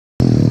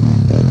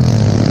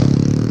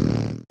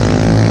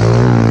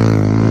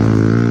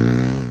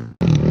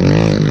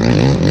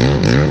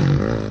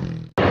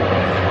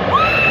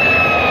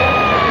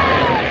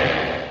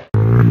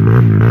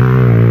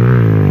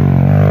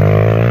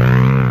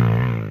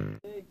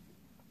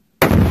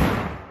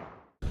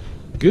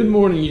Good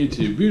morning,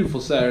 YouTube. Beautiful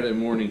Saturday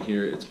morning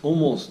here. It's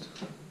almost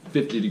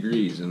 50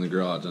 degrees in the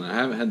garage, and I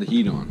haven't had the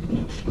heat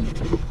on.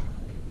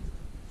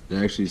 It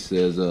actually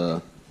says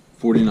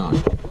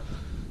 49.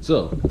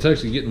 So it's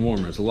actually getting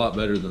warmer. It's a lot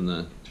better than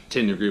the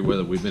 10-degree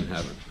weather we've been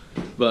having.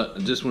 But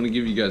I just want to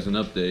give you guys an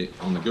update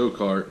on the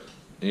Gokart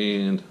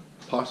and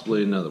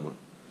possibly another one.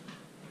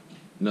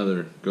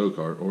 Another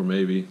Gokart, or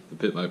maybe the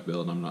pit bike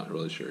build. I'm not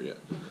really sure yet.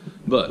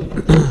 But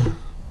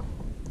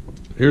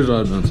here's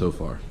what I've done so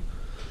far.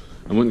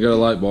 I went and got a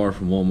light bar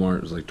from Walmart.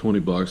 It was like 20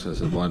 bucks. I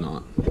said, why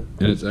not?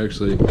 And it's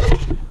actually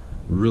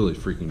really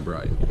freaking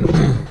bright.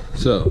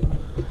 So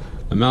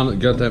I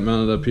got that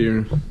mounted up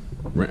here.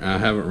 I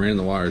haven't ran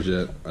the wires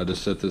yet. I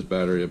just set this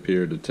battery up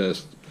here to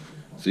test,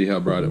 see how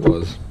bright it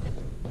was.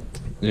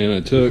 And I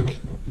took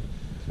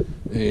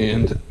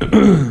and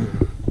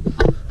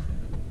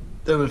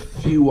done a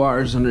few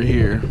wires under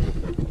here.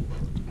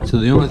 So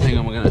the only thing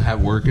I'm going to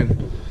have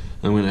working,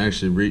 I'm going to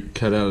actually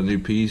cut out a new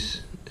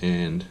piece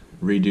and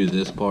redo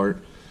this part,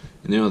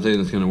 and the only thing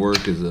that's going to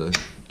work is a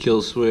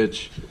kill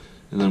switch,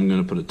 and then I'm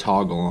going to put a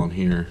toggle on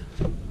here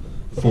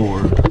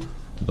for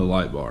the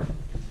light bar.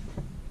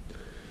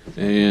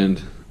 And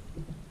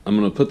I'm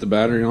going to put the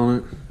battery on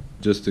it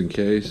just in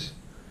case,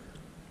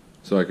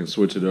 so I can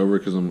switch it over,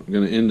 because I'm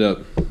going to end up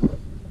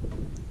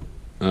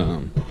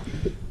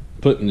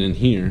putting in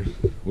here,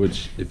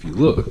 which if you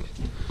look,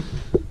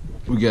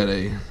 we got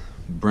a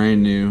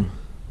brand new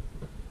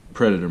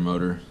Predator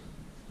motor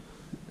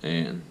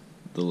and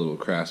the little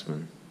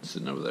Craftsman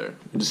sitting over there.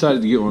 I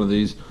decided to get one of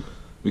these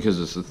because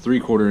it's a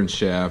 3/4 inch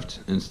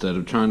shaft. Instead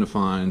of trying to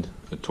find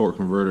a torque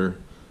converter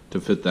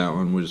to fit that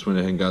one, we just went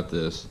ahead and got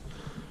this.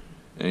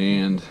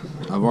 And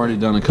I've already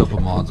done a couple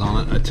mods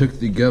on it. I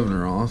took the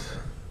governor off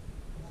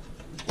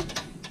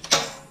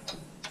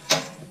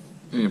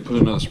and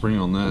put another spring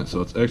on that,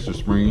 so it's extra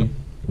springy.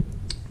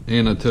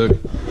 And I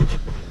took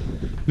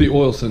the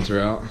oil sensor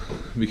out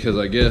because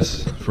I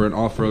guess for an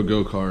off-road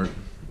go-kart,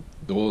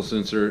 the oil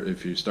sensor,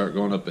 if you start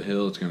going up a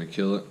hill, it's going to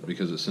kill it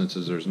because it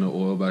senses there's no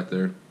oil back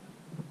there.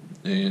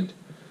 And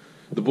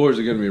the boys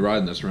are going to be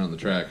riding this around the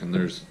track, and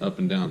there's up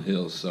and down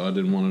hills, so I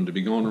didn't want them to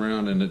be going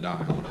around and it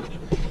die on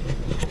it.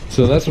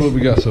 So that's what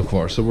we got so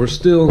far. So we're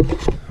still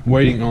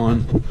waiting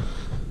on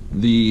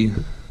the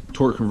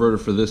torque converter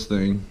for this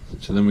thing,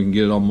 so then we can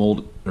get it all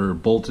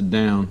bolted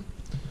down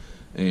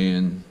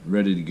and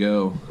ready to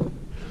go.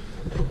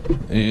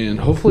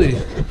 And hopefully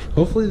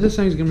this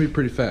thing's going to be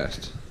pretty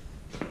fast.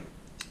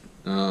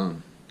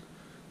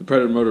 The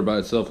Predator motor by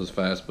itself is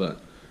fast, but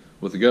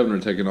with the governor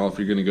taken off,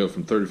 you're going to go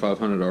from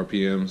 3,500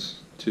 RPMs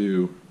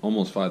to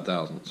almost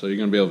 5,000. So you're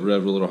going to be able to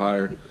rev a little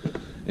higher.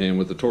 And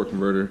with the torque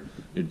converter,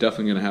 you're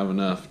definitely going to have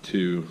enough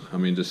to,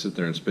 just sit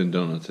there and spin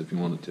donuts if you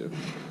wanted to.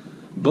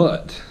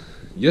 But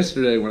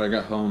yesterday when I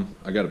got home,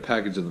 I got a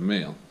package in the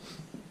mail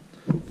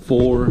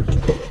for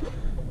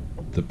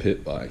the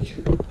pit bike.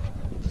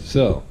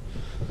 So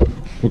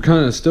we're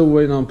kind of still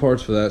waiting on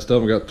parts for that. Still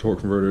haven't got the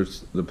torque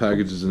converters. The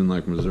package is in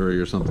like Missouri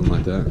or something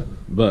like that.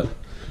 But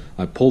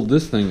I pulled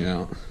this thing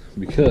out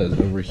because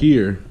over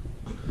here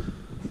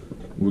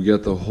we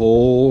got the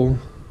whole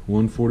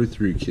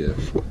 143 kit.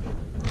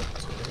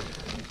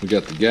 We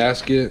got the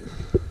gasket,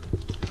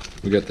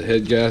 we got the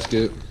head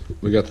gasket,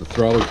 we got the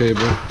throttle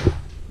cable,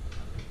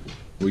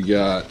 we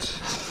got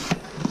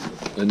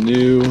a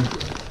new,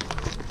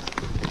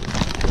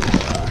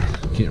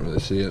 can't really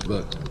see it,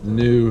 but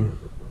new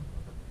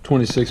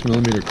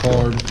 26mm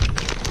carb,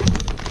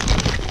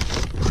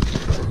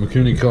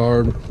 Mikuni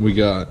carb. We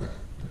got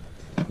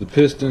the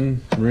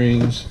piston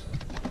rings,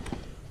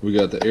 we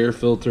got the air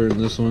filter in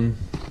this one.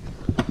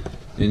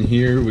 In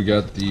here we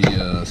got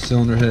the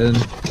cylinder head.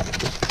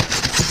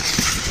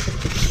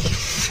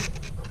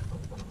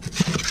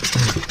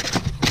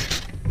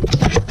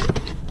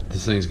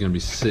 This thing's gonna be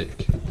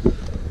sick.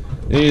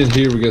 And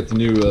here we got the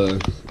new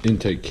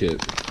intake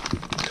kit,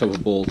 a couple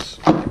bolts.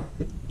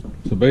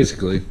 So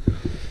basically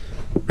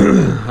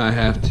I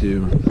have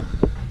to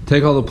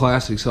take all the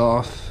plastics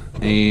off,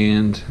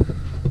 and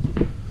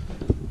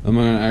I'm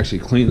going to actually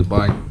clean the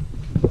bike.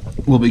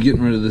 We'll be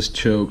getting rid of this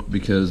choke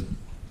because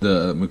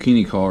the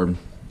Mikuni carb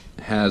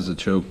has a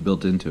choke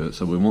built into it,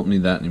 so we won't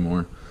need that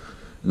anymore.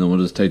 And then we'll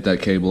just take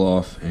that cable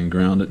off and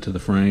ground it to the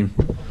frame.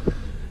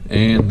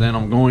 And then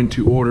I'm going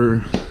to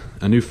order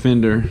a new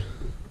fender.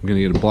 I'm going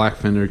to get a black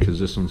fender because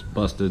this one's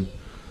busted.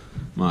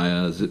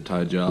 My zip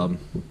tie job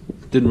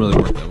didn't really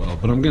work that well,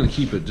 but I'm going to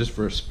keep it just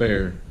for a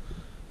spare,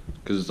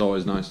 because it's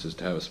always nice just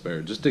to have a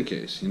spare, just in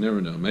case. You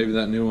never know. Maybe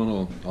that new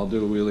one I'll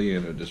do a wheelie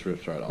and it just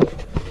rips right off.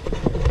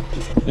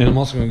 And I'm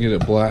also going to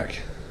get a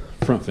black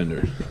front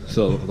fender.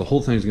 So the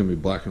whole thing's going to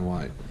be black and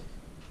white.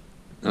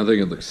 I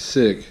think it looks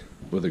sick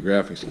with a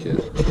graphics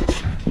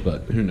kit,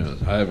 but who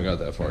knows? I haven't got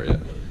that far yet.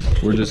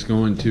 We're just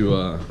going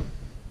to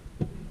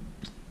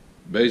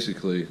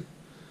basically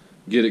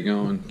get it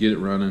going, get it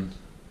running,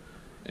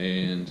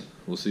 and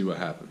we'll see what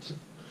happens.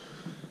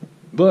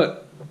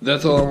 But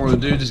that's all I want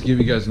to do, just give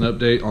you guys an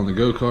update on the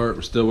Gokart.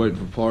 We're still waiting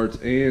for parts,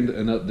 and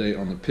an update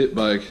on the pit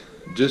bike.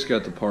 Just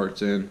got the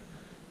parts in.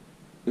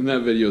 And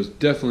that video is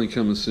definitely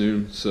coming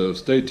soon, so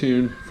stay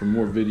tuned for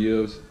more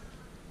videos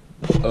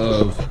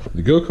of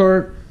the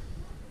go-kart.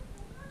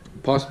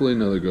 Possibly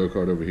another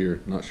go-kart over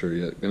here, not sure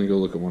yet. Gonna go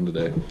look at one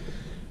today.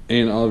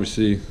 And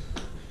obviously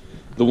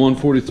the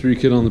 143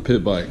 kit on the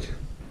pit bike.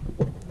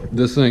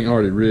 This thing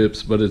already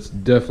rips, but it's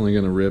definitely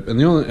gonna rip. And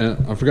the only,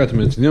 I forgot to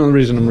mention, the only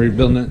reason I'm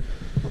rebuilding it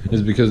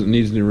is because it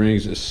needs new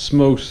rings. It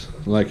smokes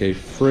like a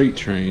freight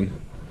train,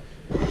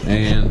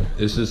 and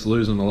it's just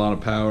losing a lot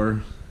of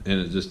power, and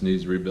it just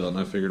needs rebuilt. And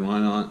I figured, why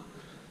not?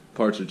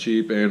 Parts are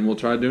cheap, and we'll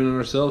try doing it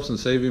ourselves and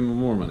save even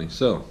more money.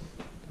 So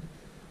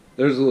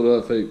there's a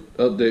little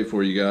update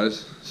for you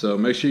guys. So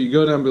make sure you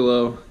go down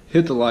below,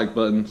 hit the like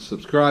button,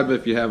 subscribe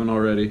if you haven't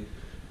already,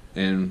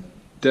 and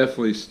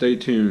definitely stay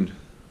tuned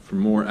for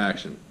more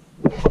action.